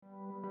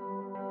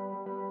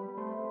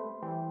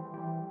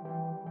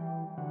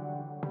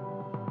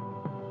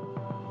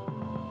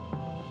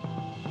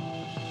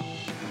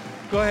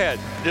Go ahead.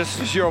 This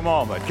is your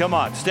moment. Come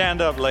on,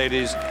 stand up,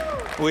 ladies.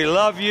 We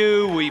love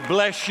you. We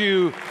bless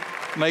you.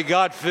 May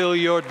God fill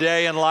your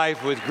day and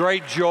life with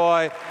great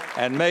joy,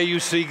 and may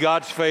you see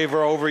God's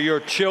favor over your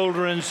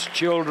children's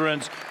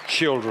children's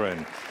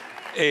children.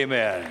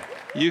 Amen.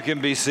 You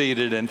can be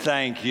seated, and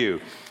thank you.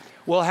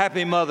 Well,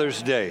 happy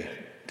Mother's Day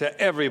to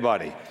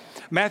everybody.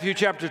 Matthew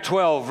chapter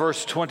 12,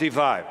 verse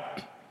 25.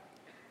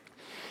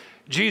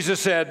 Jesus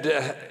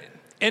said,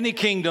 any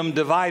kingdom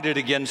divided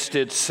against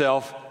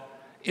itself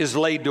is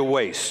laid to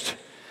waste,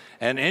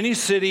 and any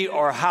city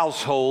or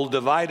household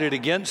divided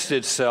against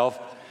itself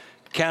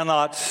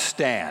cannot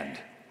stand,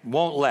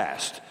 won't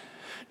last.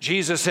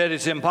 Jesus said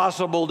it's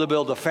impossible to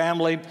build a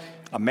family,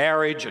 a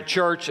marriage, a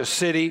church, a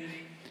city,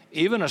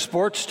 even a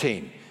sports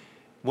team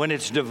when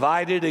it's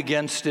divided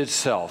against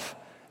itself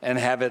and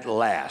have it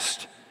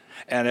last.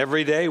 And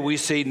every day we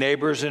see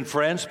neighbors and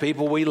friends,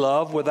 people we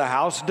love, with a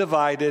house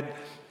divided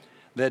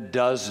that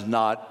does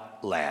not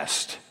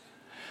last.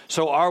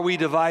 So are we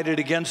divided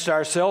against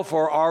ourselves,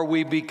 or are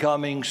we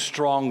becoming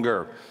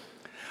stronger?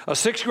 A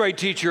sixth grade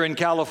teacher in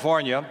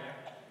California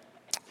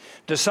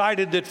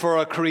decided that for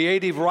a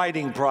creative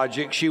writing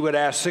project, she would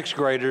ask sixth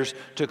graders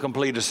to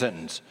complete a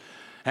sentence.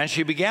 And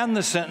she began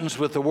the sentence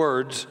with the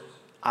words,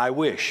 I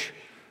wish.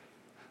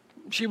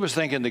 She was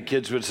thinking the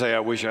kids would say, I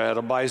wish I had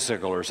a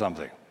bicycle or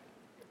something.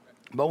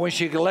 But when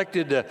she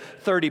collected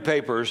 30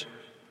 papers,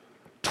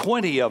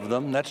 20 of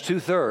them, that's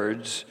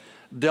 2/3,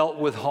 dealt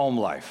with home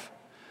life.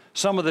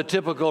 Some of the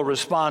typical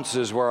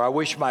responses were, I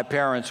wish my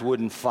parents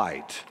wouldn't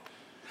fight.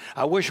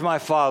 I wish my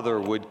father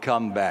would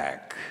come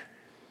back.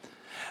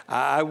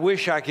 I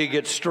wish I could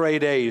get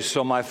straight A's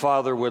so my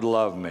father would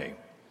love me.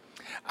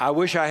 I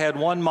wish I had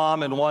one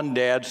mom and one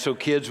dad so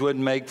kids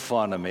wouldn't make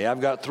fun of me. I've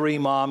got 3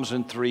 moms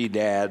and 3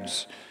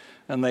 dads,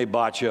 and they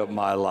botch up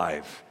my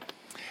life.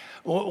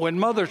 When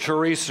Mother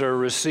Teresa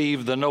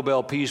received the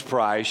Nobel Peace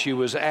Prize, she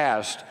was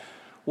asked,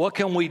 what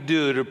can we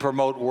do to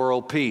promote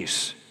world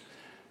peace?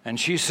 And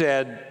she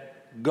said,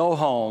 go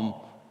home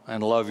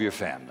and love your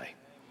family.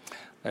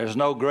 There's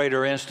no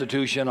greater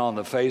institution on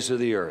the face of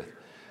the earth.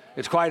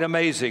 It's quite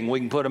amazing. We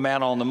can put a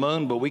man on the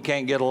moon, but we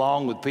can't get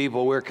along with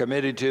people we're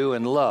committed to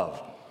and love.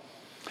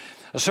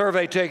 A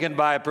survey taken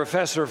by a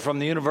professor from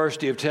the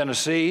University of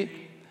Tennessee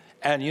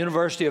and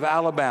University of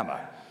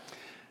Alabama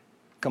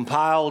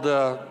compiled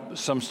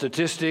some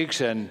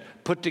statistics and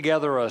put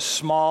together a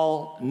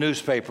small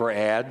newspaper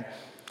ad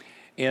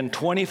in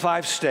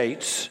 25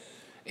 states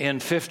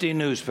in 50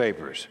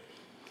 newspapers.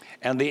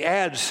 And the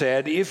ad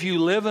said, if you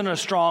live in a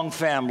strong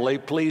family,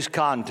 please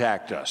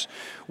contact us.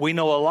 We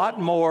know a lot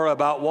more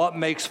about what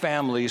makes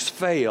families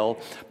fail,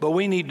 but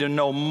we need to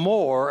know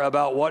more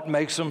about what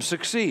makes them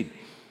succeed.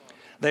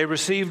 They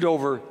received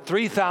over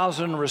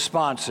 3,000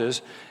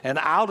 responses, and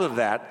out of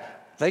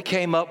that, they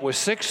came up with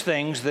 6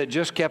 things that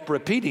just kept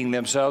repeating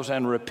themselves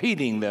and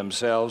repeating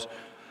themselves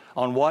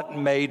on what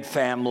made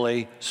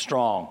family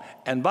strong.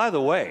 And by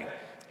the way,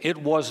 it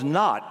was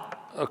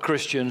not a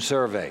Christian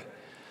survey.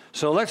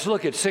 So let's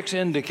look at 6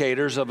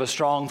 indicators of a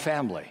strong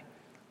family.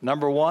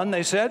 Number 1,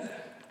 they said,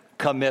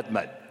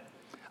 commitment.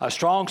 A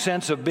strong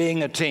sense of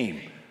being a team,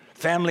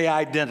 family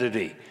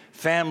identity,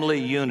 family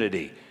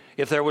unity.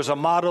 If there was a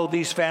motto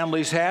these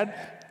families had,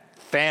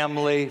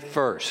 family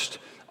first.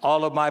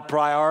 All of my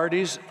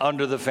priorities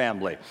under the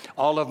family.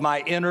 All of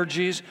my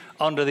energies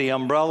under the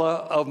umbrella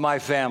of my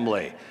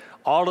family.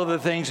 All of the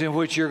things in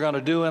which you're going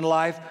to do in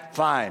life,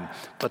 fine,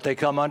 but they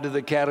come under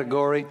the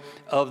category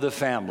of the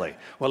family.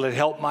 Will it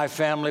help my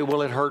family?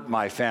 Will it hurt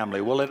my family?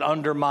 Will it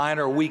undermine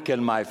or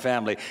weaken my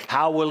family?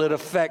 How will it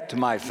affect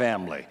my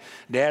family?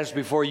 Dads,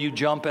 before you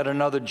jump at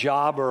another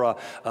job or a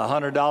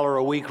 $100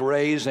 a week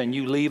raise and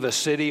you leave a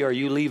city or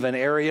you leave an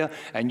area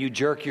and you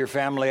jerk your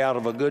family out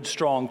of a good,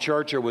 strong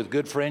church or with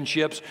good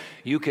friendships,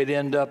 you could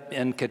end up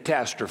in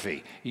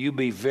catastrophe. You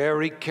be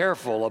very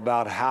careful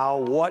about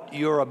what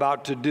you're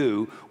about to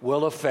do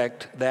will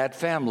affect that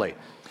family.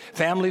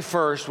 Family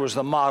first was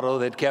the motto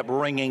that kept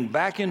ringing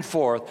back and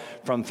forth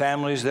from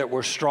families that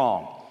were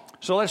strong.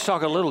 So let's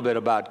talk a little bit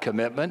about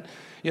commitment.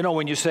 You know,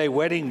 when you say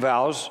wedding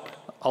vows,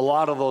 a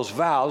lot of those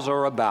vows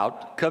are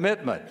about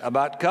commitment,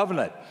 about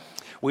covenant.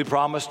 We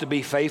promise to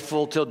be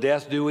faithful till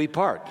death do we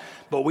part.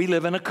 But we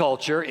live in a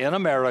culture in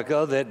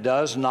America that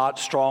does not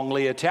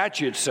strongly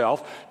attach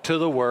itself to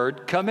the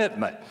word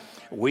commitment.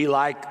 We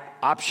like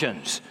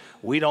options.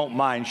 We don't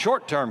mind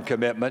short-term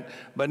commitment,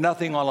 but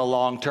nothing on a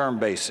long-term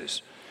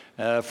basis.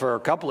 For a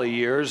couple of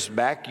years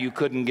back, you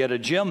couldn't get a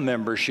gym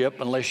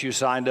membership unless you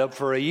signed up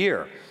for a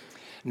year.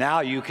 Now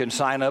you can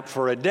sign up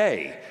for a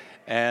day,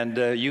 and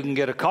you can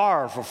get a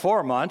car for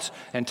 4 months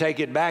and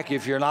take it back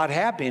if you're not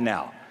happy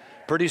now.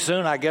 Pretty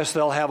soon, I guess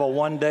they'll have a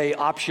one-day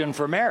option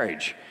for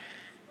marriage.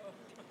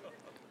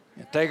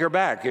 Take her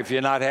back if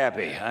you're not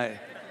happy.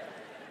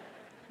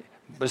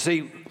 But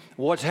see,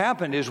 what's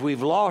happened is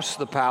we've lost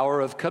the power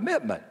of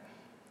commitment.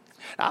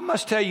 I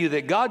must tell you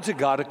that God's a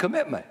God of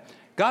commitment.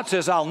 God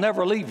says, I'll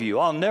never leave you.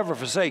 I'll never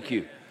forsake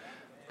you.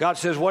 God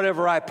says,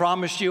 whatever I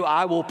promised you,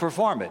 I will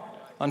perform it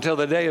until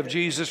the day of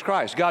Jesus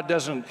Christ. God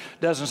doesn't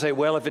say,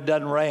 well, if it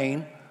doesn't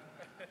rain,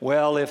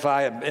 well, if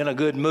I am in a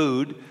good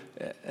mood.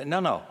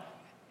 No.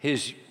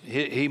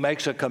 He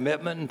makes a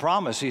commitment and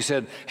promise. He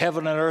said,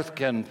 heaven and earth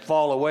can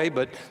fall away,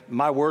 but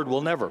my word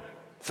will never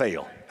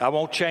fail. I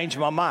won't change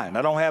my mind.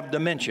 I don't have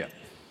dementia.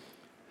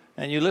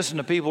 And you listen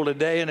to people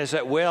today and they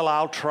say, well,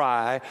 I'll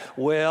try.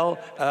 Well,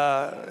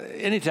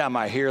 anytime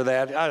I hear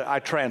that, I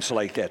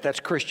translate that. That's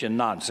Christian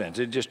nonsense.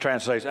 It just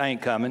translates, I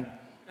ain't coming.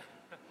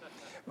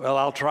 Well,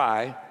 I'll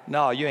try.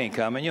 No, you ain't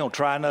coming. You don't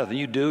try nothing.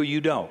 You do, you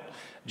don't.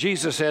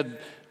 Jesus said,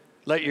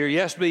 let your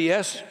yes be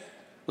yes,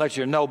 let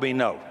your no be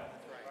no.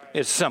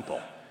 It's simple.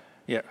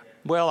 Yeah.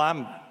 Well,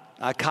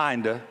 I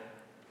kinda.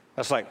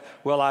 That's like,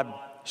 well, I'm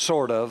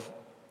sort of.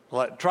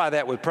 Well, try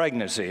that with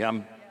pregnancy.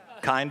 I'm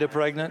kinda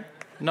pregnant.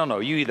 No,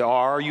 you either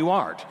are or you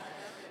aren't.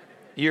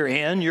 You're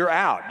in, you're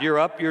out. You're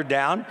up, you're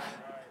down.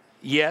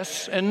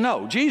 Yes and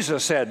no.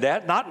 Jesus said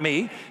that, not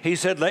me. He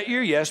said, let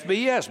your yes be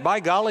yes. By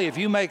golly, if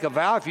you make a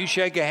vow, if you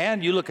shake a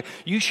hand,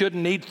 you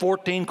shouldn't need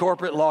 14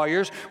 corporate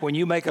lawyers. When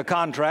you make a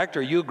contract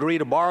or you agree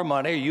to borrow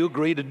money or you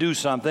agree to do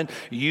something,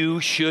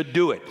 you should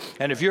do it.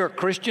 And if you're a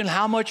Christian,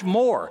 how much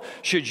more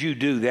should you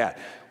do that?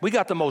 We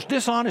got the most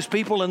dishonest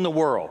people in the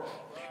world.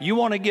 You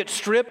want to get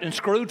stripped and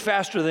screwed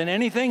faster than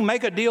anything?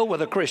 Make a deal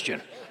with a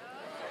Christian.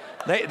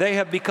 They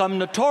have become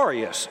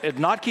notorious at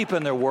not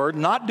keeping their word,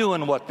 not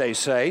doing what they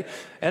say,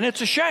 and it's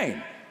a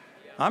shame.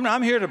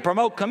 I'm here to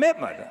promote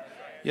commitment.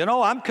 You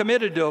know, I'm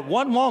committed to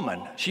one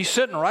woman. She's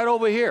sitting right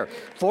over here.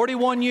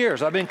 41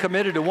 years I've been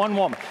committed to one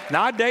woman.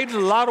 Now, I dated a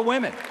lot of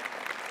women.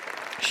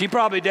 She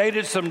probably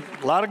dated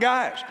a lot of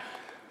guys.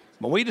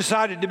 When we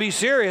decided to be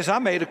serious, I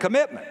made a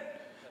commitment,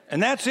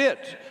 and that's it.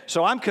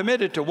 So I'm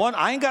committed to one.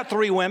 I ain't got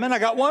 3 women. I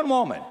got one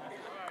woman.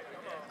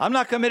 I'm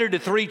not committed to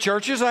 3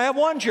 churches. I have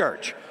one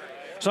church.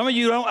 Some of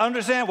you don't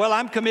understand. Well,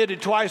 I'm committed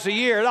twice a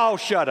year. Oh,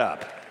 shut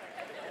up.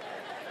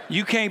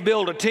 You can't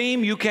build a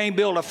team. You can't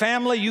build a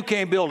family. You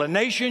can't build a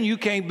nation. You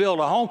can't build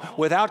a home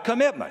without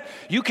commitment.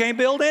 You can't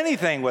build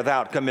anything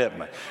without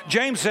commitment.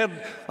 James said,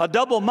 a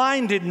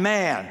double-minded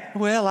man.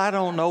 Well, I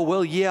don't know.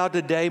 Well, yeah,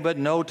 today, but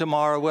no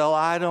tomorrow. Well,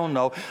 I don't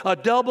know. A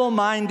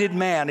double-minded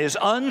man is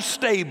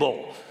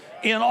unstable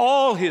in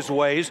all his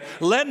ways.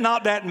 Let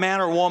not that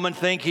man or woman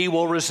think he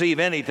will receive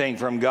anything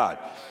from God.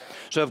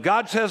 So if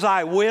God says,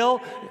 I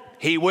will,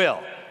 He will.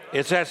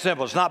 It's that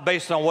simple. It's not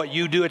based on what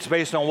you do. It's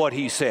based on what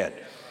He said.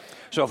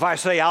 So if I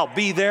say I'll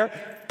be there,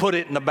 put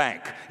it in the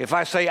bank. If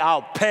I say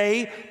I'll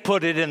pay,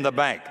 put it in the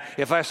bank.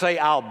 If I say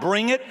I'll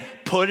bring it,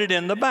 put it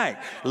in the bank.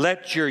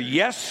 Let your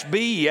yes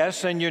be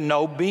yes and your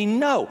no be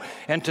no.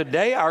 And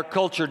today our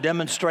culture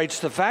demonstrates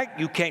the fact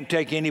you can't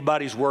take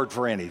anybody's word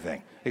for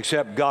anything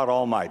except God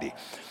Almighty.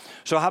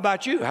 So how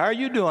about you? How are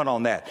you doing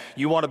on that?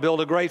 You want to build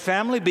a great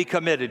family? Be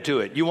committed to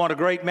it. You want a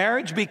great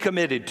marriage? Be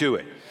committed to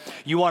it.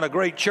 You want a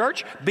great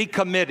church? Be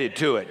committed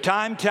to it.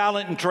 Time,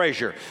 talent, and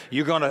treasure.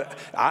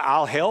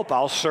 I'll help,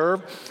 I'll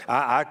serve.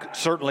 I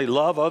certainly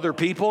love other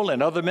people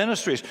and other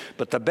ministries,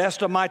 but the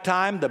best of my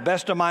time, the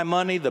best of my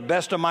money, the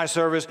best of my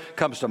service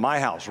comes to my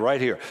house right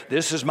here.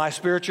 This is my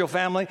spiritual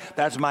family.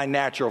 That's my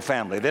natural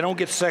family. They don't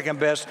get second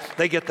best.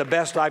 They get the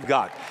best I've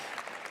got.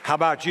 How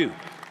about you?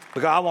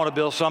 Because I want to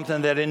build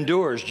something that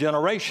endures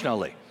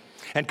generationally.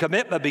 And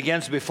commitment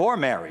begins before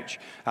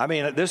marriage. I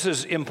mean, this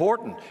is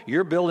important.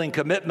 You're building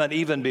commitment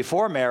even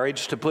before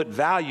marriage to put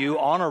value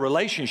on a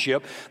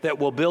relationship that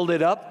will build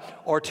it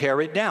up or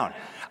tear it down.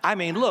 I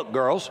mean, look,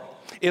 girls,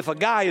 if a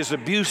guy is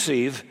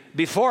abusive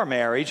before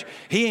marriage,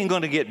 he ain't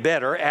going to get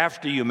better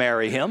after you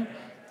marry him.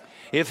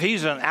 If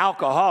he's an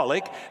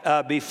alcoholic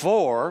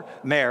before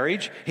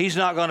marriage, he's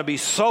not going to be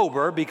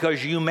sober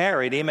because you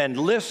married him. And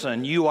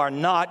listen, you are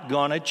not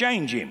going to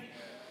change him.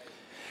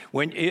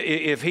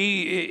 If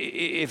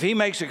he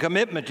makes a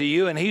commitment to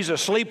you and he's a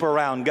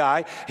sleep-around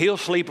guy, he'll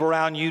sleep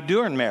around you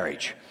during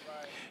marriage.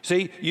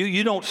 See,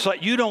 you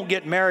don't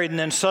get married and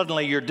then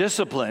suddenly you're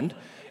disciplined.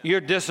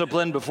 You're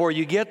disciplined before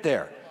you get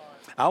there.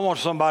 I want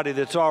somebody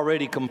that's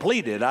already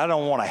completed. I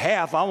don't want a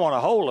half. I want a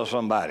whole of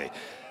somebody.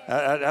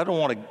 I don't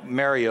want to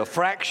marry a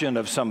fraction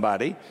of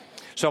somebody.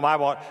 So I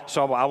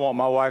want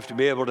my wife to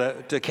be able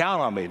to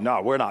count on me.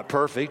 No, we're not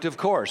perfect, of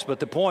course. But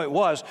the point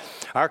was,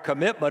 our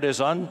commitment is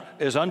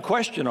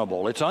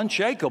unquestionable. It's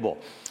unshakable.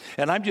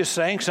 And I'm just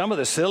saying some of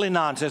the silly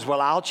nonsense,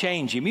 well, I'll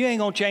change him. You ain't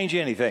going to change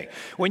anything.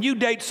 When you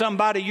date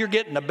somebody, you're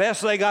getting the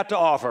best they got to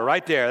offer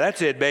right there.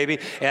 That's it, baby.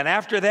 And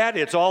after that,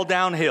 it's all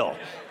downhill.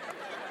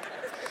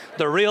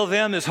 The real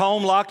them is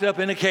home locked up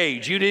in a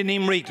cage. You didn't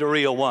even meet the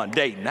real one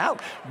dating. How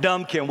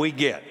dumb can we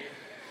get?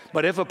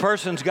 But if a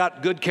person's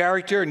got good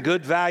character and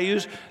good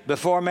values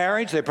before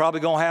marriage, they're probably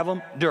going to have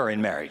them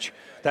during marriage.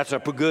 That's a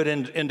good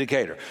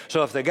indicator.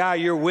 So if the guy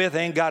you're with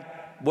ain't got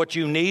what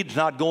you need, is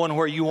not going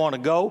where you want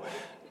to go,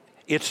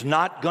 it's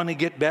not going to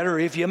get better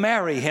if you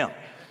marry him.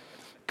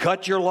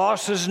 Cut your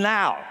losses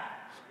now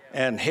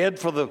and head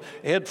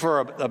for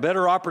a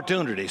better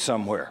opportunity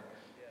somewhere.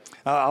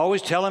 I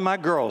always telling my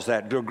girls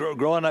that,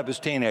 growing up as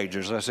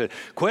teenagers, I said,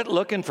 quit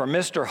looking for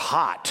Mr.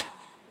 Hot.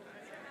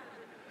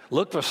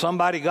 Look for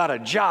somebody got a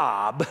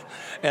job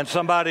and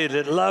somebody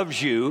that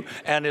loves you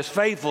and is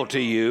faithful to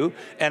you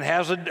and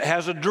has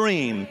a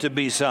dream to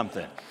be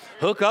something.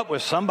 Hook up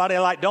with somebody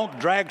don't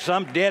drag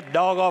some dead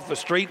dog off the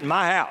street in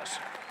my house.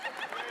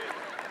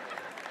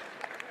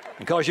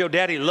 Because your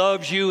daddy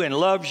loves you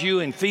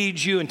and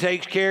feeds you and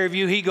takes care of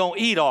you, he gonna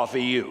eat off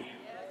of you.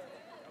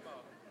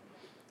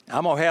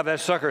 I'm gonna have that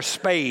sucker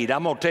spayed.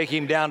 I'm gonna take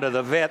him down to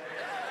the vet.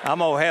 I'm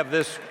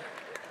gonna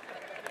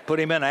put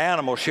him in an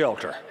animal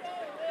shelter.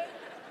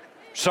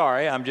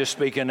 Sorry, I'm just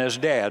speaking as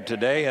dad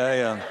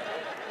today.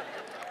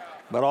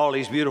 But all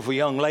these beautiful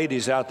young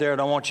ladies out there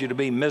don't want you to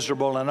be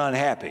miserable and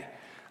unhappy.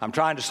 I'm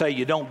trying to say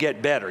you don't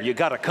get better. You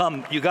got to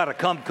come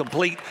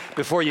complete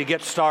before you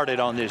get started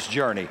on this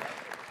journey.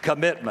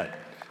 Commitment.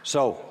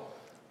 So,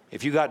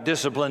 if you got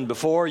discipline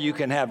before, you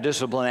can have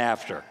discipline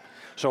after.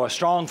 So a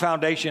strong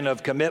foundation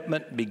of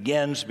commitment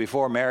begins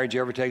before marriage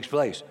ever takes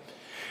place.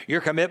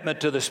 Your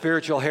commitment to the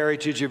spiritual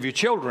heritage of your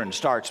children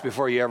starts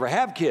before you ever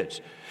have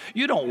kids.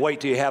 You don't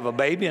wait till you have a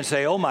baby and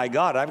say, oh my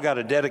God, I've got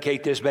to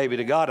dedicate this baby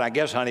to God. I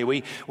guess, honey,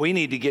 we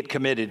need to get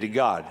committed to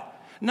God.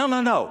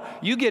 No.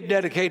 You get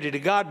dedicated to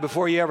God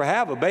before you ever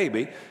have a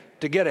baby,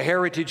 to get a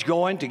heritage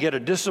going, to get a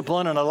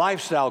discipline and a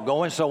lifestyle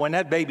going. So when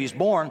that baby's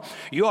born,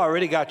 you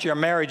already got your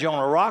marriage on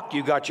a rock.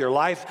 You got your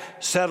life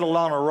settled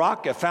on a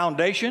rock, a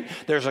foundation.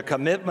 There's a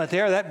commitment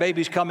there. That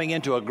baby's coming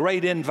into a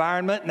great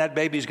environment, and that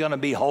baby's going to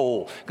be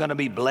whole, going to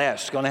be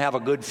blessed, going to have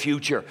a good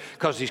future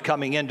because he's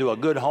coming into a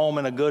good home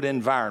and a good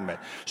environment.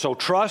 So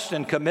trust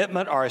and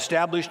commitment are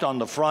established on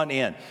the front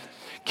end.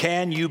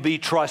 Can you be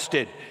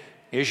trusted?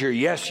 Is your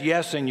yes,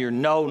 yes, and your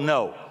no,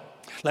 no?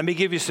 Let me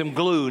give you some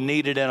glue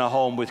needed in a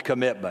home with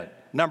commitment.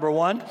 Number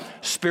one,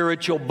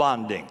 spiritual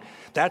bonding.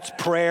 That's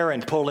prayer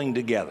and pulling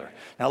together.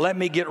 Now let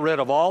me get rid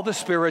of all the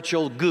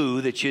spiritual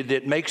goo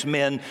that makes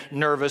men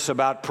nervous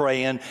about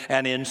praying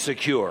and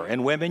insecure.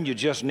 And women, you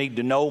just need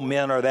to know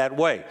men are that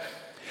way.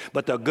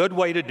 But the good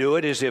way to do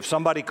it is if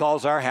somebody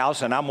calls our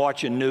house and I'm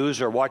watching news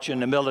or watching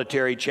the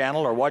military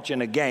channel or watching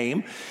a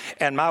game,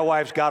 and my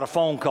wife's got a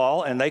phone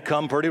call, and they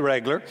come pretty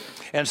regular,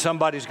 and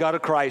somebody's got a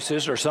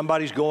crisis or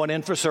somebody's going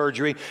in for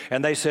surgery,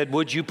 and they said,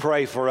 would you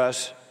pray for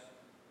us?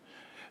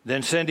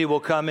 Then Cindy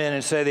will come in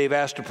and say they've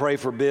asked to pray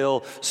for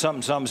Bill,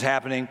 something's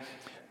happening.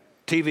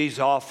 TV's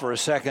off for a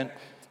second.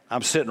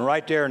 I'm sitting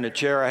right there in the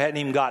chair. I hadn't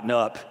even gotten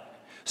up.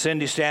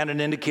 Cindy's standing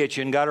in the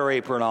kitchen, got her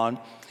apron on.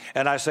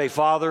 And I say,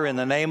 Father, in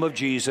the name of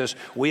Jesus,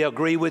 we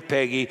agree with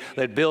Peggy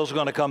that Bill's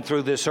going to come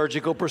through this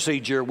surgical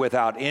procedure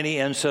without any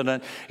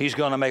incident. He's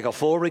going to make a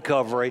full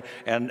recovery.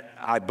 And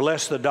I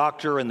bless the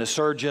doctor and the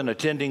surgeon,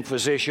 attending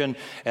physician,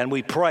 and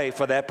we pray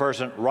for that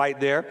person right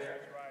there.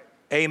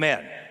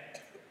 Amen.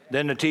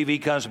 Then the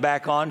TV comes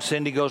back on.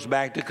 Cindy goes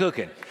back to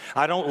cooking.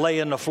 I don't lay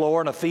in the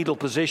floor in a fetal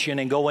position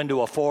and go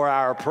into a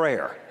 4-hour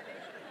prayer.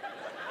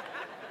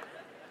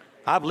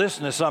 I've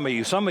listened to some of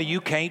you. Some of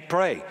you can't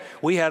pray.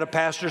 We had a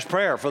pastor's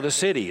prayer for the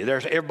city.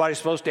 Everybody's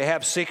supposed to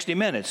have 60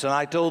 minutes. And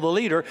I told the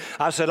leader,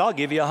 I said, I'll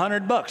give you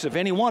 $100 if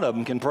any one of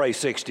them can pray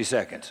 60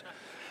 seconds.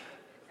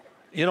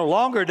 You know,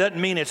 longer doesn't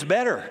mean it's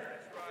better.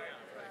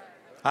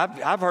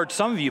 I've heard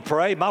some of you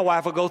pray. My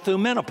wife will go through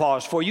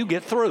menopause before you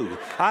get through.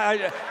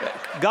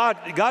 God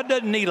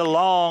doesn't need a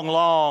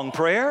long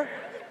prayer,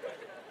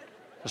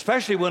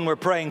 especially when we're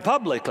praying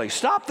publicly.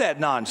 Stop that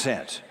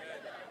nonsense.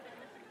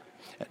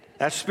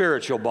 That's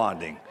spiritual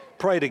bonding.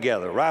 Pray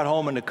together. Ride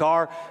home in the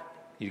car.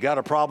 You got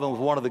a problem with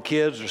one of the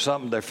kids or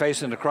something, they're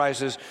facing a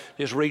crisis,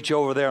 just reach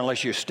over there,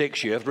 unless you're stick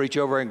shift. Reach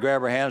over and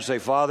grab her hand and say,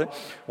 Father,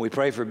 we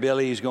pray for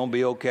Billy. He's going to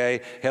be okay.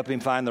 Help him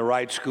find the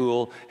right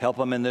school. Help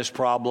him in this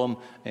problem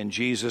in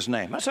Jesus'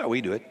 name. That's how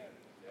we do it.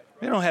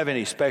 We don't have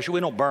any special.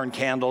 We don't burn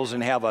candles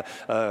and have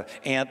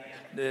Aunt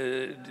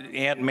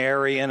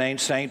Mary and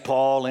Aunt St.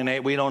 Paul,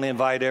 and we don't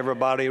invite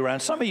everybody around.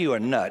 Some of you are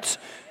nuts.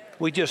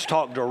 We just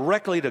talk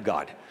directly to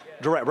God.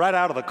 Right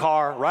out of the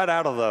car, right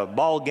out of the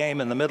ball game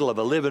in the middle of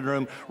a living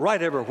room,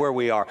 right everywhere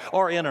we are.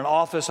 Or in an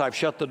office. I've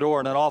shut the door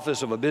in an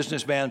office of a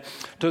businessman,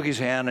 took his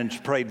hand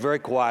and prayed very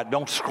quiet.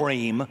 Don't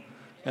scream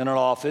in an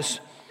office.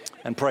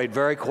 And prayed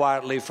very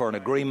quietly for an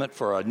agreement,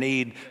 for a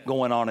need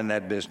going on in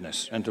that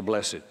business, and to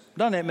bless it.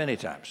 Done that many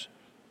times.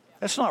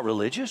 That's not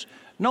religious.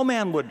 No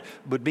man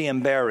would be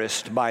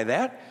embarrassed by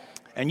that.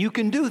 And you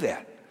can do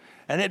that.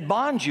 And it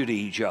bonds you to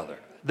each other.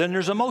 Then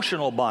there's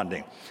emotional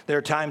bonding. There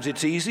are times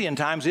it's easy and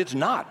times it's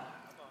not.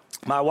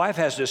 My wife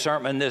has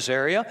discernment in this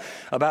area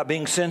about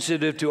being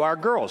sensitive to our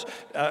girls.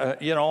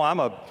 I'm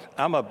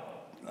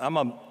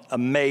a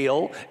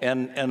male,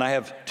 and I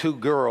have 2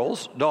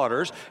 girls,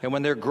 daughters, and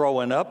when they're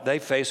growing up, they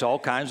face all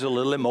kinds of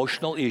little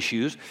emotional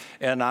issues,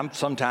 and I'm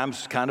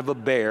sometimes kind of a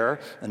bear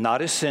and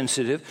not as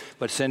sensitive,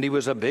 but Cindy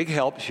was a big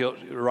help.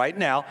 Right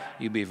now,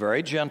 you be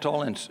very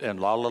gentle and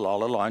la la la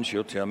la la, and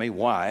she'll tell me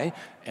why,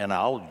 and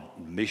I'll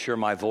be sure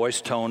my voice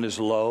tone is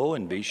low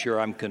and be sure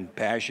I'm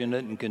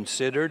compassionate and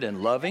considered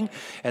and loving,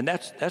 and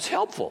that's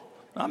helpful.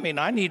 I mean,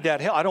 I need that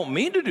help. I don't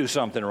mean to do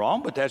something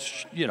wrong, but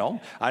that's,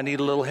 I need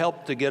a little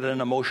help to get an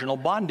emotional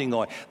bonding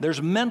going.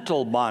 There's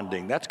mental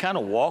bonding. That's kind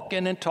of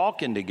walking and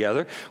talking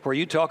together, where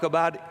you talk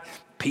about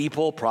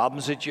people,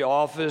 problems at your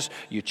office,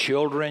 your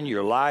children,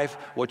 your life,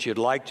 what you'd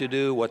like to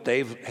do, what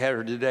they've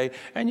had today,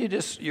 and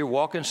you're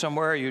walking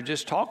somewhere, you're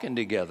just talking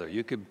together.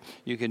 You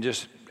can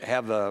just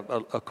have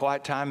a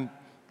quiet time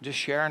just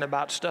sharing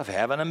about stuff,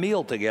 having a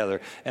meal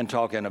together and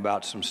talking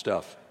about some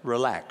stuff,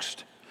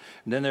 relaxed.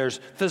 And then there's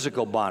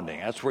physical bonding.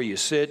 That's where you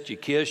sit, you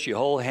kiss, you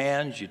hold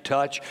hands, you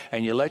touch,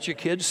 and you let your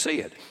kids see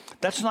it.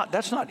 That's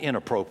not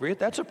inappropriate.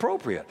 That's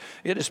appropriate.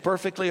 It is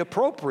perfectly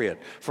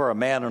appropriate for a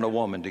man and a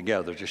woman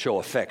together to show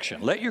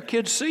affection. Let your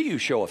kids see you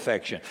show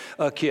affection.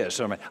 A kiss.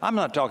 I'm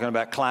not talking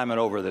about climbing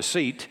over the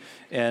seat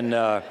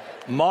and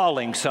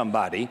mauling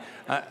somebody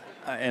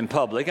in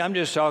public. I'm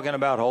just talking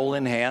about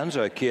holding hands,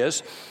 or a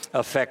kiss,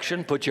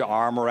 affection, put your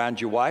arm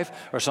around your wife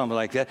or something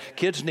like that.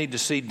 Kids need to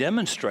see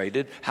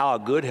demonstrated how a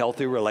good,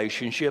 healthy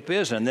relationship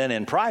is. And then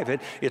in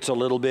private, it's a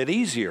little bit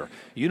easier.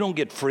 You don't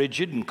get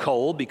frigid and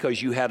cold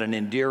because you had an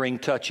endearing,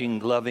 touching,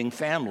 loving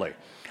family.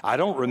 I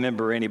don't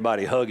remember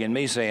anybody hugging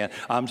me saying,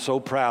 "I'm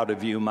so proud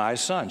of you, my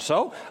son."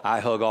 So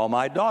I hug all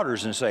my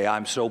daughters and say,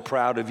 "I'm so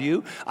proud of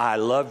you. I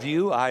love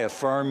you. I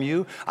affirm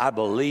you. I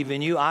believe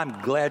in you.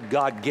 I'm glad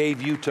God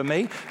gave you to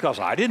me," because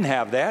I didn't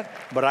have that,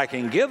 but I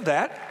can give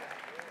that,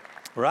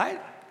 right?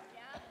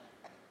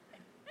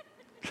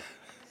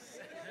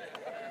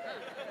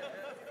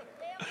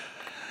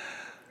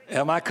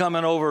 Am I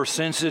coming over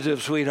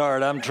sensitive,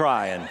 sweetheart? I'm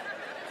trying.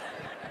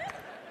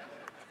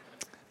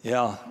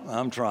 Yeah,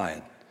 I'm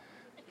trying.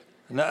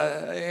 Now,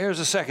 here's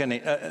a second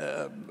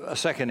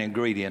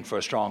ingredient for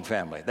a strong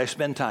family. They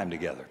spend time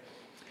together.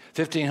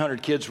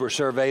 1,500 kids were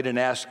surveyed and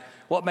asked,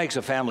 what makes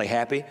a family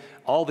happy?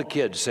 All the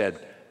kids said,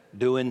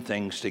 doing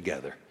things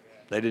together.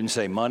 They didn't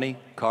say money,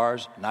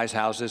 cars, nice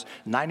houses.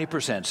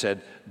 90%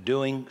 said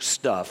doing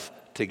stuff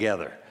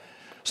together.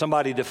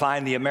 Somebody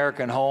defined the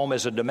American home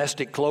as a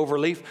domestic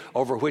cloverleaf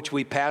over which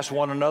we pass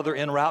one another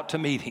en route to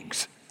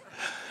meetings.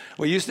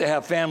 We used to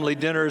have family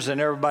dinners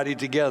and everybody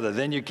together.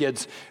 Then your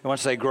kids,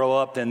 once they grow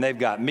up, then they've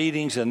got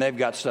meetings and they've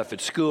got stuff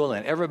at school,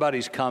 and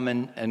everybody's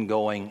coming and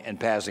going and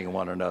passing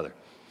one another.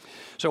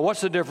 So what's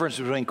the difference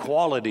between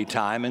quality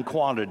time and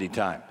quantity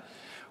time?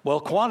 Well,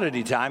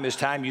 quantity time is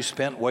time you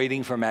spent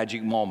waiting for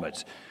magic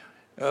moments.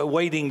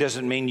 Waiting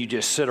doesn't mean you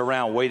just sit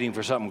around waiting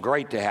for something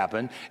great to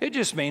happen. It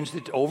just means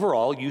that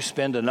overall you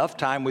spend enough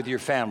time with your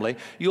family,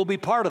 you'll be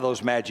part of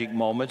those magic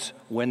moments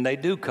when they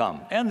do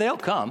come. And they'll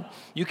come.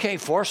 You can't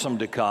force them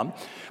to come.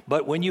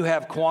 But when you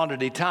have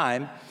quantity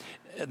time,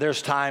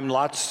 there's time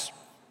lots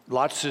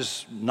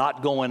is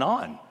not going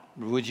on.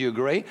 Would you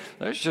agree?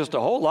 There's just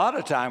a whole lot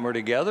of time we're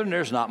together and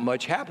there's not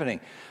much happening.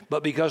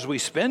 But because we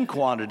spend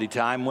quantity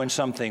time, when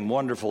something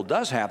wonderful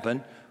does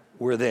happen,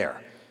 we're there.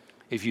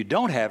 If you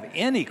don't have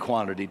any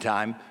quantity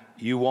time,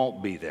 you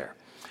won't be there.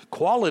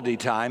 Quality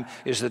time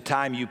is the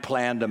time you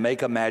plan to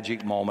make a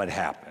magic moment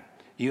happen.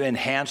 You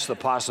enhance the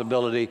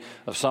possibility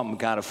of something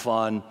kind of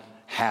fun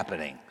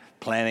happening,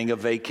 planning a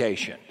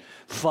vacation,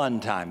 fun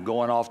time,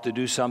 going off to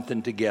do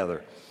something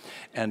together.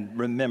 And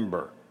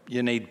remember,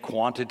 you need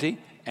quantity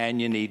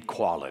and you need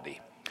quality.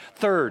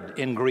 Third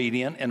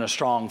ingredient in a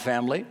strong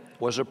family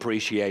was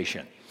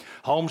appreciation.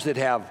 Homes that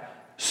have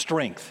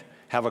strength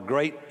have a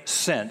great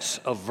sense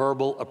of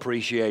verbal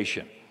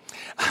appreciation.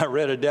 I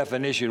read a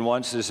definition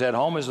once that said,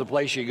 home is the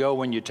place you go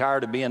when you're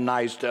tired of being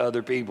nice to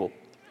other people.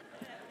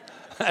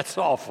 That's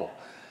awful.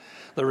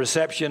 The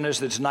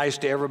receptionist that's nice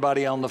to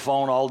everybody on the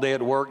phone all day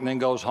at work and then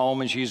goes home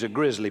and she's a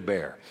grizzly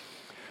bear.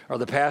 Or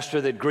the pastor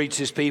that greets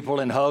his people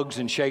and hugs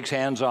and shakes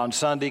hands on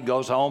Sunday,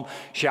 goes home,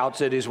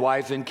 shouts at his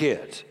wife and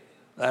kids.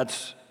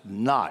 That's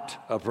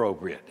not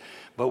appropriate.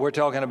 But we're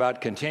talking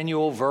about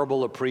continual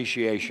verbal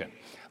appreciation,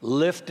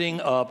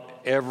 lifting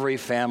up every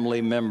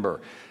family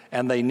member.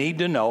 And they need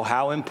to know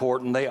how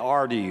important they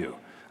are to you.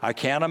 I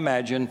can't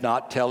imagine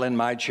not telling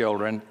my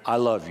children, I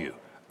love you.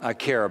 I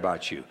care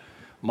about you.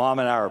 Mom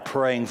and I are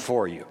praying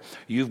for you.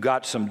 You've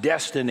got some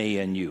destiny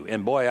in you.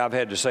 And boy, I've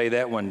had to say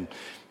that when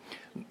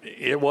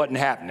it wasn't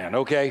happening,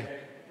 okay?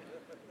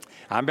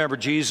 I remember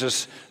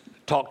Jesus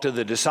talked to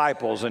the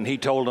disciples and he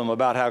told them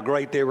about how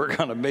great they were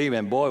going to be.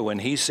 And boy, when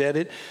he said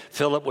it,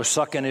 Philip was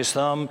sucking his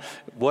thumb,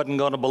 wasn't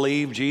going to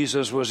believe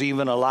Jesus was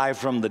even alive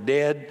from the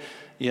dead.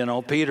 You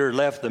know, Peter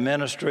left the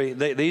ministry.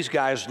 These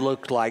guys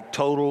looked like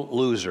total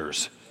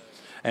losers.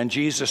 And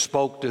Jesus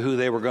spoke to who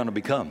they were going to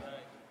become.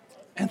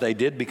 And they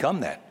did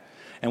become that.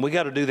 And we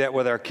got to do that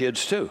with our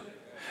kids too.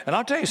 And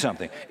I'll tell you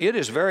something.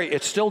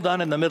 It's still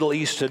done in the Middle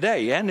East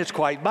today, and it's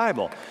quite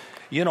Bible.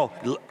 You know,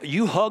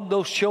 you hug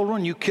those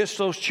children, you kiss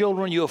those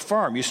children, you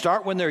affirm. You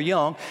start when they're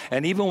young,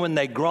 and even when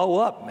they grow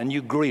up, and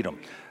you greet them.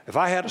 If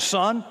I had a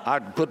son,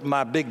 I'd put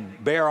my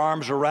big bare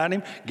arms around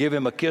him, give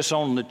him a kiss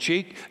on the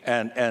cheek,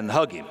 and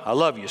hug him. I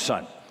love you,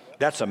 son.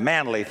 That's a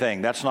manly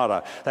thing. That's not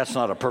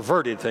a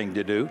perverted thing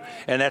to do.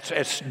 And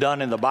it's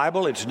done in the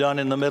Bible. It's done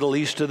in the Middle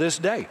East to this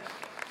day.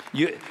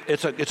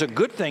 It's a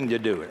good thing to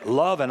do it.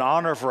 Love and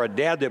honor for a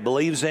dad that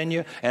believes in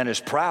you and is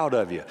proud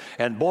of you.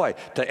 And boy,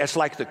 it's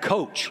like the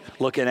coach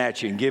looking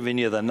at you and giving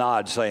you the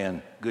nod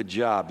saying, good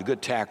job, good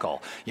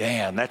tackle.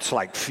 Yeah, and that's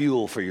like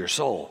fuel for your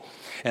soul.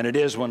 And it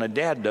is when a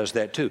dad does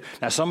that too.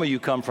 Now, some of you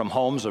come from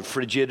homes of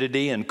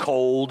frigidity and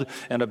cold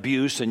and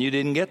abuse, and you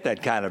didn't get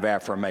that kind of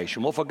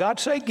affirmation. Well, for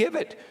God's sake, give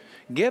it.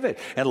 Give it.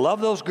 And love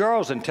those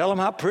girls and tell them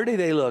how pretty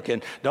they look.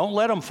 And don't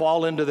let them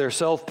fall into their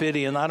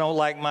self-pity and I don't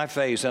like my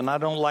face and I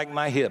don't like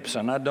my hips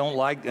and I don't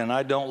like.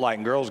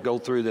 And girls go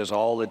through this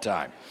all the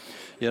time.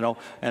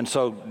 And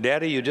so,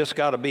 Daddy, you just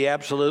got to be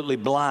absolutely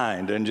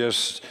blind and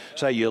just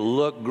say, you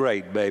look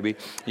great, baby.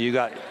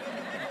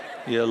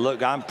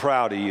 I'm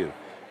proud of you.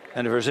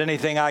 And if there's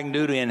anything I can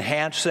do to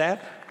enhance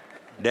that,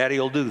 Daddy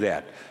will do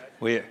that.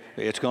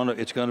 It's going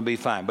to be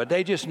fine. But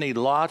they just need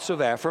lots of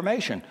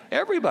affirmation.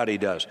 Everybody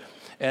does.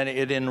 And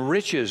it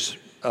enriches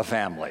a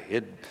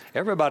family.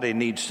 Everybody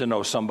needs to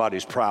know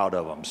somebody's proud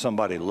of them,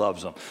 somebody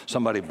loves them,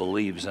 somebody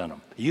believes in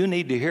them. You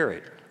need to hear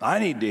it. I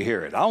need to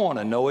hear it. I want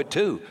to know it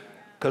too,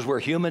 because we're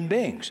human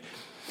beings.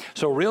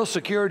 So real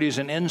security is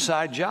an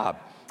inside job.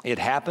 It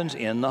happens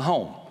in the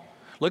home.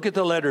 Look at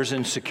the letters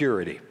in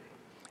security.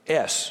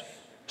 S,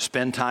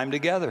 spend time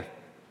together.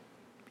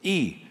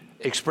 E,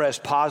 express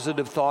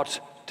positive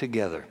thoughts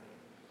together.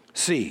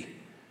 C,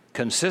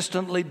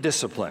 consistently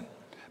discipline.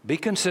 Be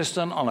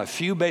consistent on a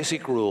few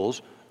basic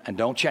rules and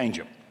don't change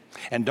them.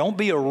 And don't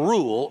be a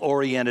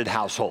rule-oriented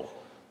household.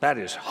 That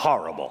is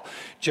horrible.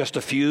 Just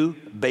a few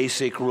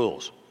basic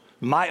rules.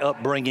 My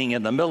upbringing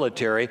in the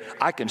military,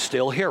 I can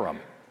still hear them.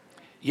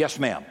 Yes,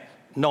 ma'am.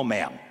 No,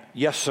 ma'am.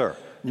 Yes, sir.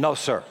 No,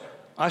 sir.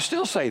 I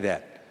still say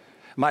that.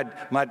 My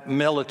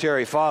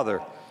military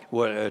father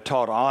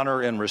taught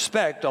honor and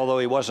respect, although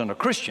he wasn't a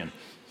Christian.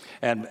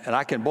 And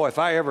if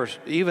I ever,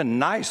 even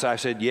nice, I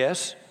said,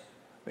 yes.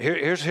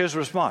 Here's his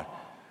response.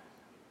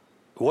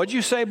 What'd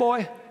you say,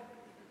 boy?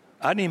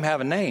 I didn't even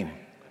have a name.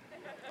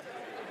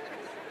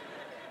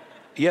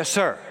 Yes,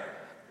 sir.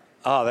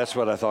 Oh, that's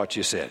what I thought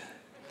you said.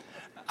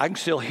 I can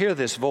still hear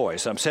this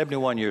voice. I'm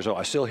 71 years old.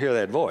 I still hear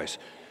that voice.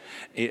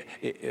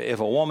 If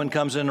a woman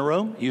comes in the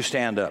room, you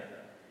stand up.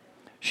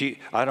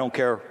 I don't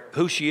care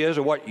who she is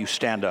or what, you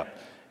stand up.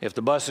 If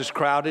the bus is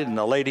crowded and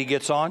the lady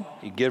gets on,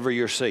 you give her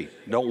your seat.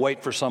 Don't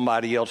wait for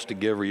somebody else to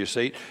give her your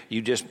seat.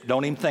 You just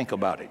don't even think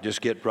about it.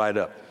 Just get right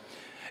up.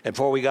 And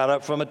before we got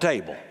up from a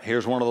table,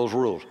 here's one of those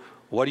rules.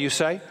 What do you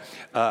say?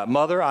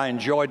 Mother, I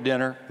enjoyed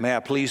dinner. May I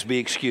please be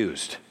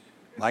excused?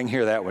 I can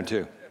hear that one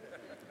too.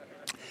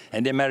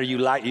 And it didn't matter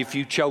if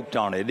you choked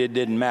on it. It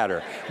didn't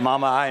matter.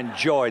 Mama, I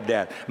enjoyed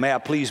that. May I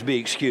please be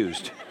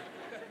excused?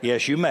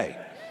 Yes, you may.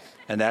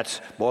 And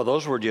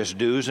those were just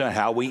do's and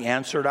how we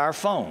answered our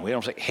phone. We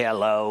don't say,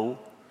 hello.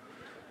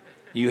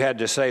 You had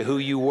to say who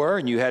you were,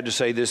 and you had to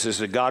say, this is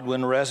the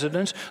Godwin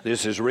residence.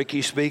 This is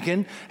Ricky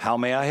speaking. How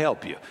may I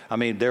help you? I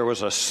mean, there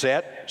was a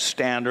set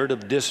standard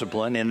of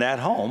discipline in that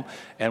home,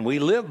 and we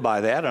lived by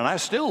that, and I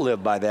still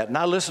live by that. And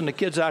I listen to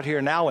kids out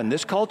here now in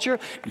this culture,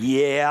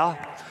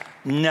 yeah,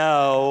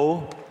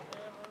 no,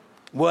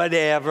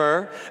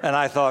 whatever. And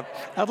I thought,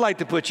 I'd like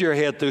to put your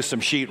head through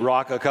some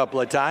sheetrock a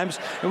couple of times,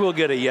 and we'll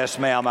get a yes,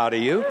 ma'am out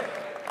of you.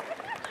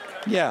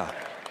 Yeah.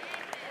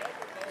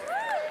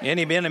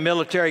 Any men and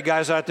military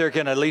guys out there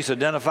can at least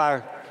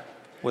identify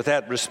with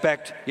that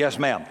respect? Yes,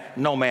 ma'am.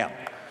 No, ma'am.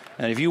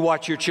 And if you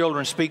watch your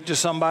children speak to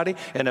somebody,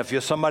 and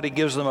if somebody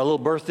gives them a little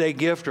birthday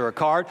gift or a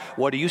card,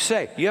 what do you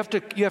say? You have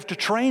to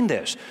train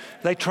this.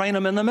 They train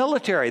them in the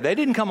military. They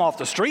didn't come off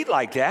the street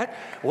like that.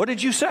 What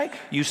did you say?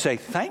 You say,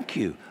 thank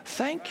you,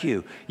 thank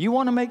you. You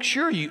want to make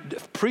sure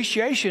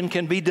appreciation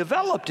can be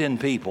developed in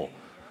people.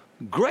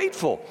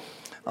 Grateful.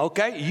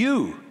 Okay,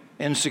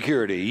 in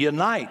security.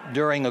 Unite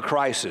during a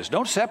crisis.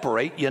 Don't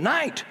separate,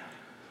 unite.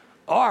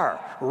 R,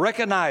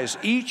 recognize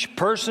each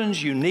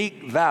person's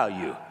unique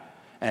value.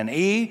 And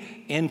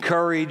E,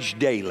 encourage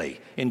daily.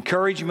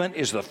 Encouragement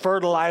is the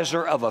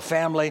fertilizer of a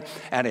family,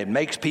 and it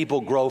makes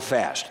people grow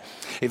fast.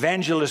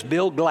 Evangelist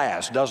Bill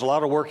Glass does a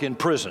lot of work in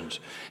prisons.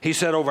 He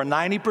said over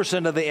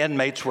 90% of the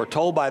inmates were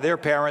told by their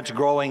parents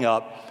growing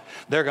up,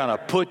 they're going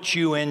to put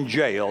you in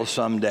jail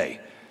someday.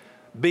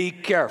 Be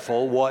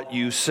careful what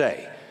you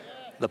say.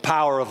 The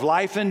power of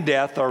life and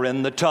death are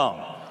in the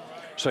tongue.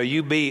 So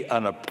you be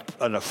an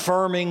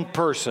affirming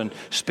person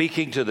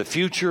speaking to the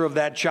future of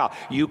that child.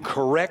 You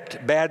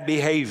correct bad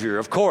behavior,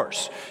 of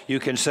course. You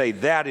can say,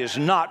 that is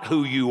not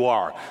who you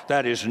are.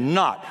 That is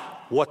not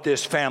what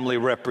this family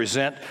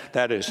represents.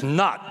 That is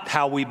not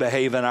how we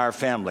behave in our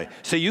family.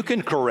 So you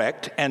can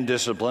correct and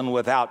discipline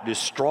without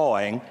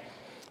destroying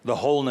the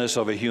wholeness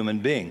of a human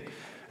being.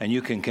 And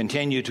you can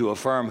continue to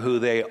affirm who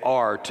they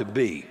are to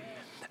be.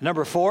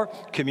 Number 4,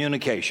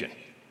 communication.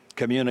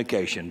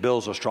 Communication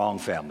builds a strong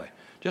family.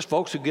 Just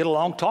folks who get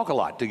along, talk a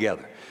lot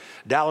together.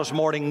 Dallas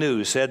Morning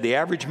News said the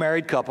average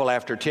married couple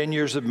after 10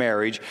 years of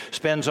marriage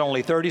spends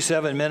only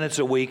 37 minutes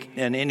a week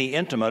in any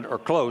intimate or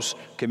close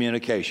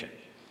communication.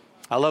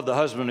 I love the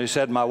husband who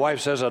said, my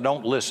wife says I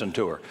don't listen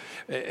to her.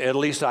 At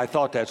least I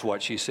thought that's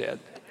what she said.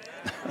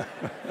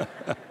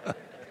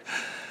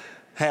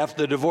 Half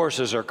the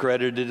divorces are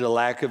credited to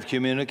lack of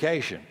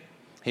communication.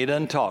 He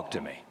doesn't talk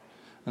to me.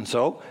 And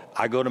so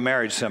I go to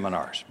marriage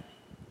seminars.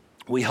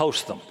 We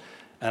host them.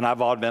 And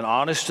I've been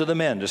honest to the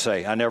men to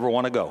say, I never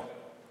want to go.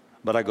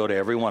 But I go to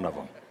every one of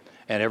them.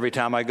 And every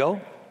time I go,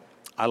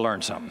 I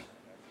learn something.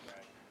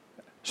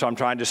 So I'm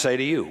trying to say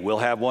to you, we'll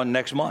have one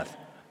next month.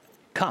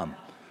 Come.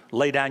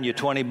 Lay down your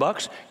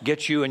 $20,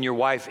 get you and your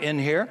wife in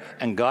here,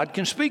 and God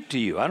can speak to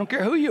you. I don't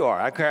care who you are.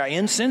 I don't care how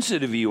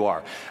insensitive you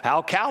are,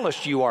 how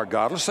calloused you are.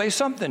 God will say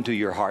something to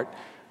your heart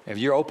if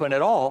you're open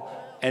at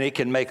all, and it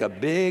can make a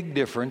big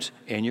difference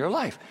in your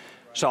life.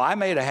 So I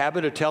made a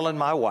habit of telling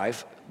my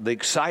wife the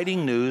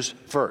exciting news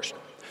first.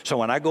 So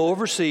when I go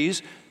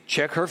overseas,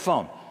 check her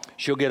phone.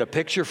 She'll get a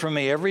picture from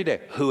me every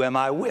day. Who am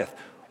I with?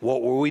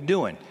 What were we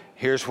doing?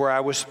 Here's where I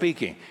was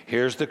speaking.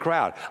 Here's the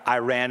crowd. I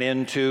ran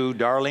into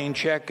Darlene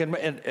Check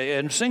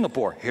in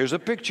Singapore. Here's a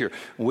picture.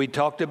 We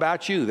talked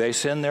about you. They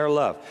send their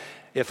love.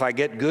 If I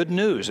get good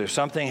news, if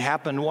something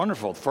happened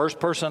wonderful, first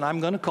person I'm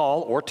going to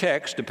call or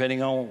text,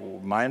 depending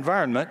on my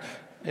environment,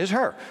 is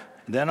her.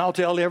 Then I'll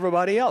tell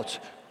everybody else.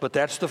 But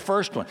that's the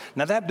first one.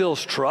 Now that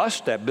builds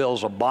trust. That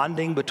builds a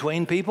bonding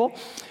between people.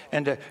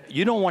 And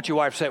you don't want your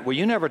wife to say, well,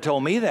 you never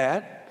told me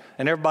that.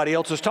 And everybody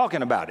else is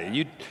talking about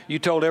it. You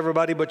told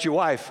everybody but your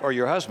wife or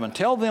your husband.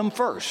 Tell them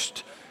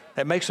first.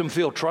 That makes them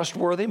feel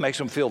trustworthy, makes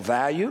them feel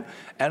valued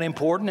and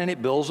important, and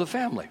it builds a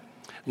family.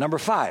 Number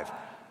 5,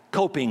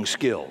 coping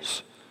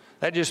skills.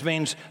 That just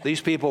means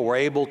these people were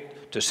able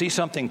to see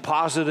something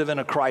positive in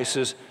a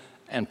crisis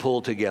and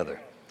pull together.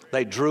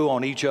 They drew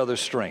on each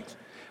other's strength.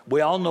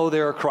 We all know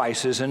there are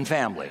crises in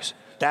families.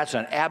 That's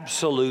an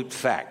absolute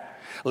fact.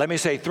 Let me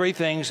say 3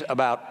 things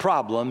about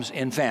problems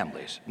in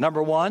families.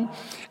 Number 1,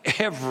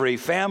 every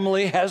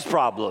family has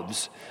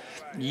problems.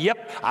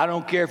 Yep, I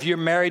don't care if you're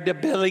married to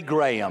Billy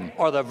Graham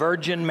or the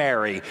Virgin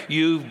Mary,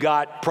 you've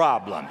got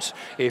problems.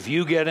 If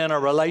you get in a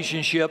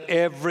relationship,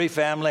 every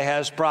family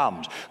has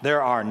problems.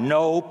 There are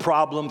no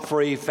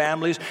problem-free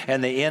families,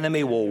 and the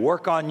enemy will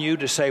work on you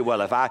to say,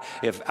 well,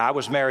 if I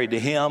was married to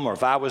him or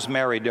if I was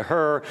married to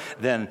her,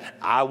 then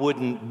I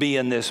wouldn't be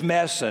in this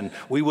mess and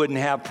we wouldn't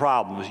have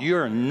problems.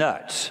 You're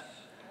nuts.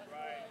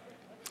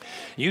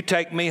 You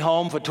take me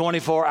home for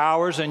 24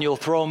 hours and you'll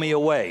throw me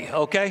away,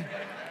 okay?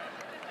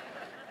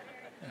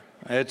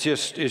 It's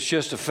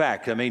just a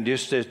fact. I mean,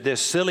 just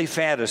this silly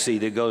fantasy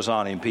that goes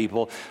on in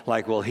people,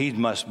 like, well, he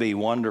must be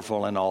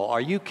wonderful and all. Are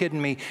you kidding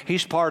me?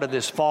 He's part of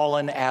this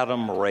fallen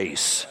Adam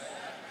race.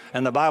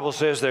 And the Bible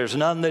says there's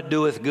none that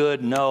doeth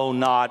good, no,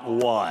 not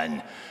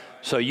one.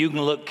 So you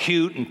can look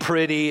cute and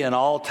pretty and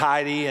all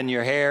tidy in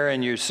your hair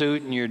and your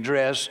suit and your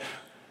dress,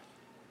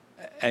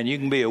 and you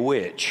can be a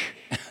witch.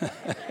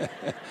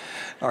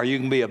 Or you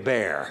can be a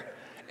bear.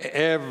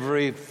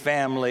 Every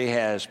family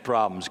has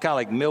problems. It's kind of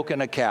like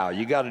milking a cow.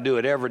 You got to do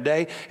it every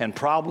day, and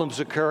problems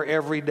occur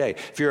every day.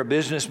 If you're a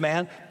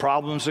businessman,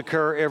 problems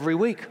occur every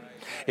week.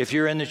 If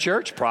you're in the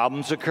church,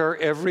 problems occur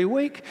every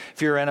week.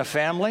 If you're in a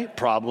family,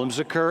 problems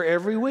occur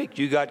every week.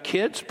 You got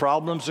kids,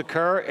 problems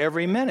occur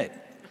every minute.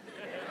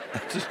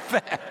 It's a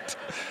fact.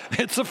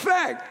 It's a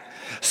fact.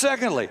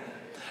 Secondly,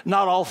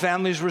 not all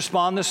families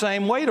respond the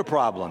same way to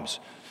problems.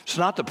 It's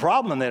not the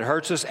problem that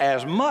hurts us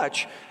as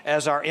much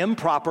as our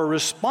improper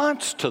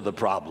response to the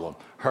problem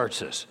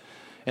hurts us.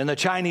 In the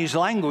Chinese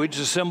language,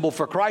 the symbol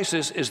for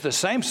crisis is the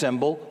same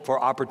symbol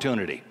for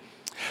opportunity.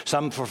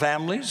 Some for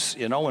families,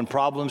 when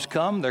problems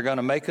come, they're going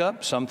to make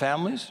up. Some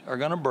families are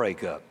going to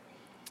break up.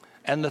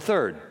 And the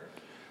third,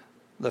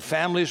 the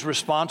family's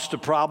response to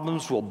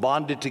problems will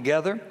bond it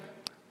together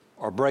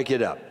or break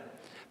it up.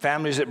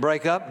 Families that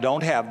break up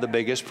don't have the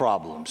biggest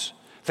problems.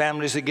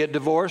 Families that get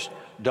divorced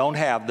don't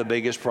have the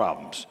biggest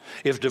problems.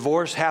 If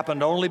divorce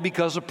happened only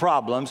because of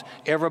problems,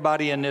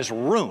 everybody in this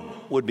room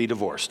would be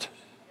divorced.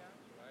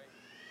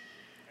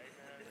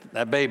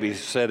 That baby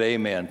said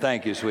amen.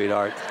 Thank you,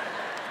 sweetheart.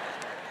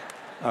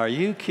 Are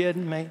you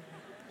kidding me?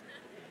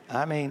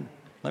 I mean,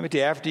 let me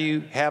tell you, after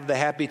you have the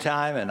happy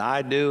time, and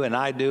I do,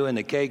 and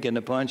the cake and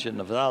the punch and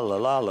the la, la,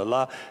 la, la,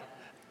 la,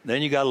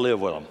 then you got to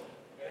live with them.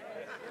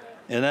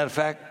 Isn't that a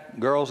fact?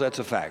 Girls, that's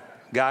a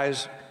fact.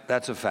 Guys,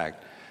 that's a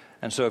fact.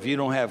 And so if you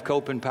don't have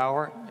coping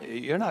power,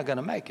 you're not going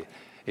to make it.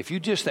 If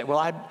you just think, well,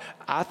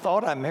 I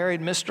thought I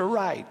married Mr.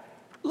 Right.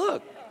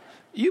 Look,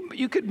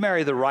 you could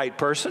marry the right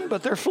person,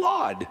 but they're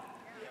flawed.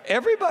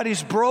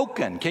 Everybody's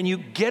broken. Can you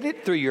get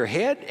it through your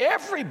head?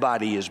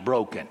 Everybody is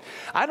broken.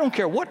 I don't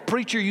care what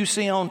preacher you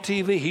see on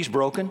TV, he's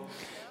broken.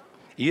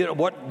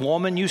 What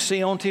woman you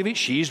see on TV,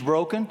 she's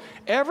broken.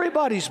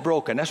 Everybody's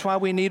broken. That's why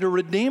we need a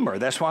redeemer.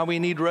 That's why we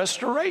need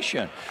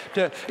restoration.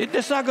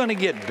 It's not going to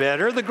get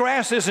better. The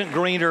grass isn't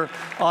greener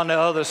on the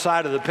other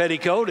side of the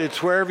petticoat.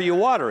 It's wherever you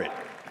water it.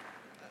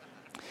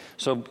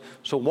 So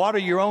water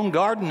your own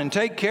garden and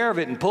take care of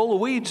it and pull the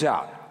weeds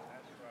out.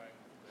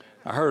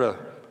 I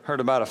heard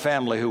about a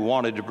family who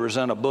wanted to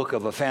present a book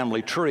of a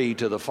family tree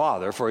to the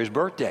father for his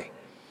birthday.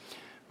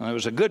 It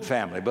was a good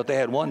family, but they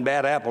had one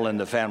bad apple in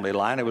the family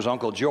line. It was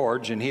Uncle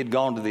George, and he had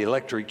gone to the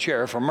electric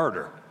chair for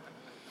murder.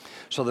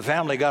 So the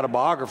family got a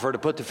biographer to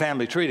put the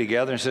family tree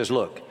together and says,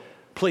 look,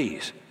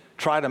 please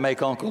try to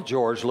make Uncle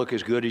George look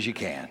as good as you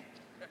can.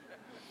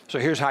 So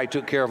here's how he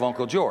took care of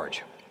Uncle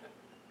George.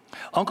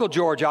 Uncle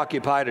George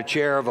occupied a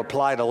chair of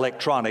applied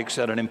electronics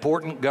at an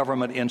important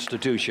government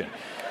institution.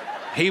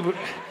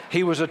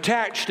 He was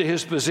attached to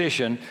his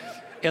position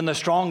in the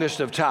strongest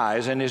of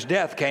ties, and his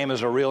death came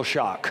as a real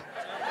shock.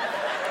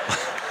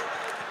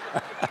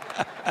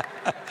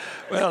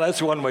 Well,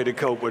 that's one way to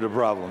cope with a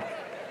problem.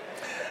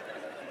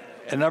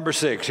 And number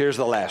 6, here's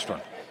the last one.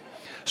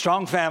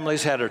 Strong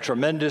families had a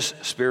tremendous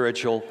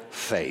spiritual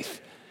faith.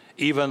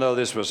 Even though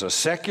this was a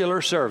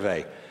secular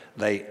survey,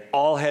 they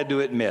all had to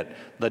admit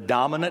the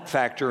dominant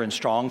factor in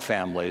strong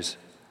families,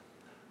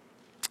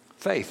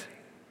 faith.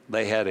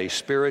 They had a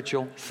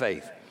spiritual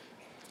faith.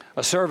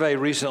 A survey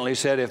recently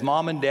said if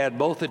mom and dad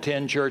both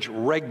attend church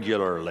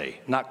regularly,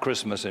 not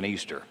Christmas and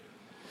Easter,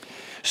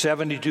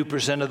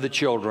 72% of the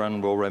children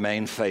will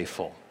remain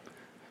faithful.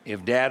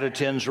 If dad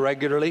attends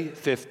regularly,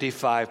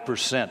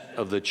 55%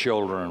 of the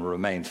children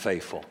remain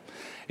faithful.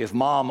 If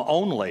mom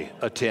only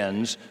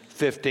attends,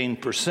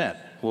 15%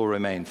 will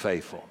remain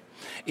faithful.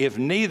 If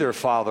neither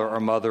father or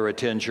mother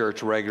attend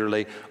church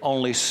regularly,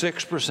 only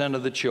 6%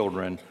 of the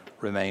children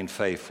remain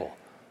faithful.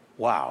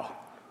 Wow.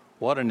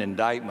 What an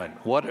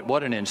indictment.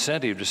 What an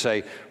incentive to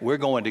say, we're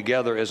going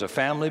together as a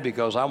family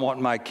because I want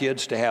my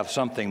kids to have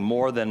something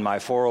more than my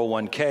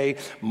 401k,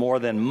 more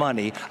than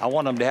money. I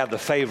want them to have the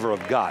favor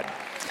of God.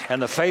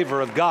 And the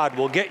favor of God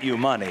will get you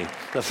money.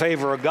 The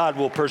favor of God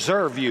will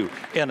preserve you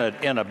in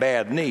a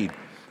bad need.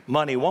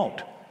 Money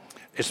won't.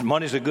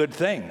 Money's a good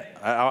thing.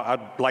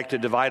 I'd like to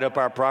divide up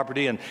our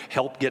property and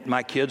help get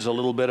my kids a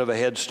little bit of a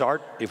head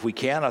start if we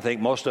can. I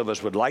think most of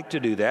us would like to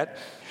do that.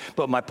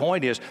 But my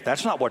point is,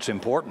 that's not what's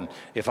important.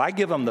 If I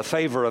give them the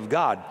favor of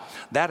God,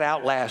 that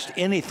outlasts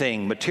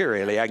anything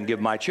materially I can give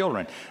my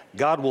children.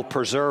 God will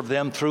preserve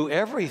them through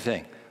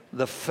everything.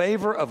 The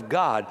favor of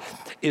God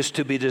is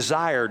to be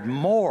desired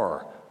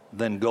more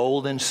than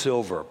gold and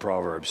silver,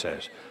 Proverbs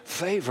says.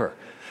 Favor.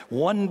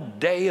 One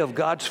day of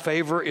God's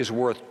favor is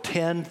worth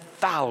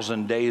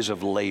 10,000 days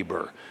of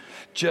labor.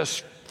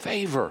 Just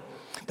favor.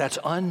 That's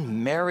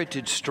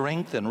unmerited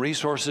strength and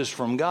resources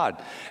from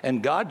God.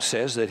 And God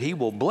says that He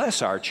will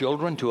bless our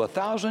children to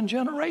 1,000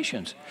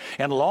 generations.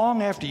 And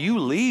long after you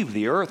leave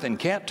the earth and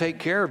can't take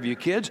care of your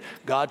kids,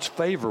 God's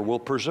favor will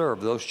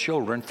preserve those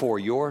children for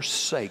your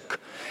sake.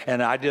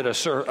 And I did a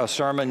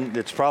sermon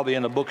that's probably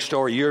in a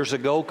bookstore years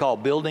ago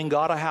called Building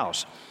God a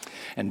House.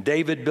 And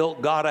David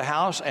built God a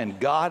house,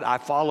 and I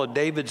followed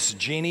David's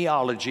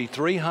genealogy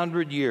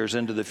 300 years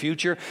into the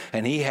future,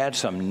 and he had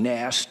some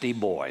nasty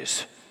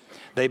boys.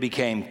 They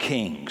became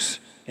kings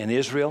in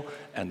Israel,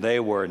 and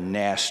they were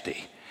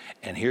nasty.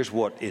 And here's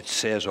what it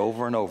says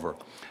over and over.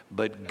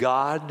 But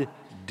God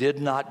did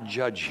not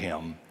judge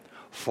him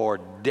for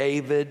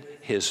David,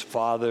 his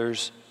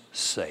father's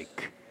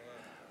sake.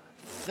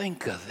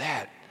 Think of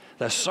that.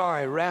 The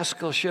sorry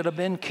rascal should have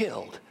been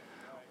killed.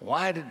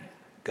 Why did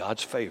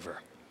God's favor?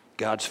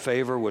 God's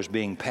favor was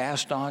being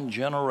passed on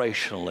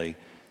generationally,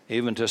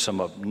 even to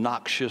some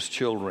obnoxious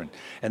children.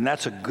 And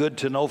that's a good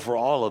to know for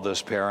all of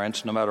us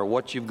parents, no matter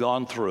what you've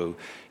gone through.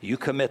 You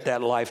commit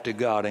that life to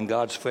God, and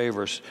God's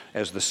favor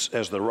as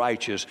the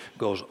righteous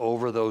goes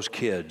over those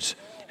kids.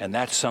 And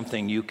that's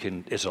something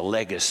it's a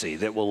legacy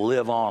that will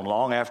live on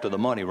long after the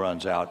money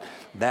runs out.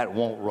 That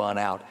won't run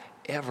out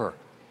ever.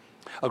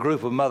 A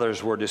group of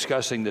mothers were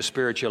discussing the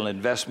spiritual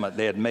investment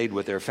they had made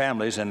with their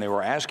families, and they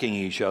were asking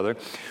each other,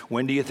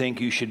 when do you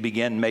think you should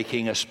begin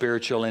making a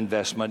spiritual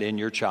investment in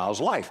your child's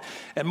life?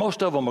 And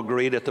most of them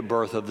agreed at the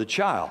birth of the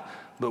child.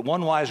 But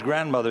one wise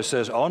grandmother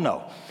says, oh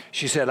no.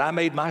 She said, I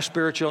made my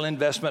spiritual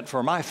investment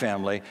for my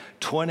family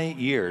 20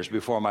 years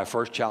before my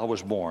first child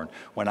was born,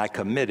 when I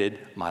committed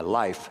my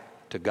life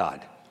to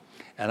God.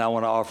 And I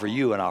want to offer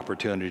you an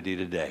opportunity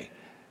today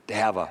to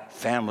have a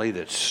family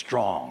that's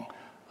strong,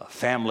 a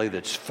family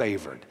that's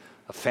favored,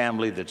 a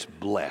family that's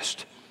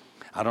blessed.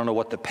 I don't know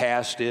what the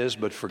past is,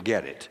 but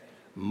forget it.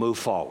 Move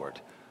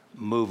forward.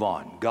 Move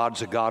on.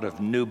 God's a God of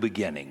new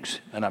beginnings,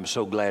 and I'm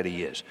so glad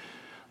He is.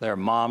 There are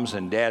moms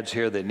and dads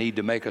here that need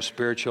to make a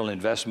spiritual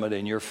investment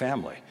in your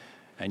family,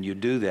 and you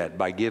do that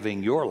by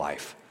giving your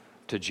life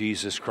to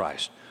Jesus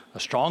Christ. A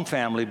strong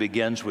family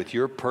begins with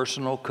your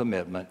personal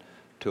commitment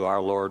to our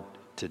Lord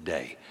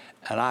today,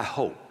 and I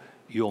hope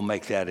you'll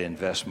make that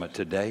investment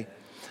today.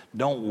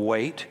 Don't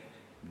wait.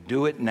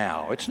 Do it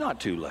now. It's not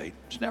too late.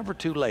 It's never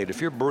too late.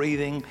 If you're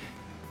breathing,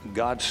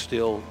 God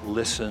still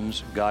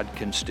listens. God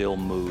can still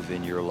move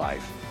in your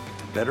life.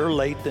 Better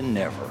late than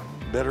never.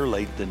 Better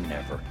late than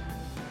never.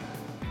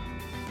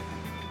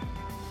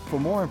 For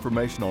more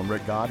information on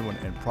Rick Godwin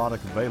and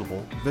product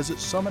available, visit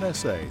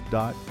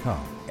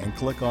summitsa.com and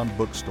click on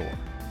Bookstore.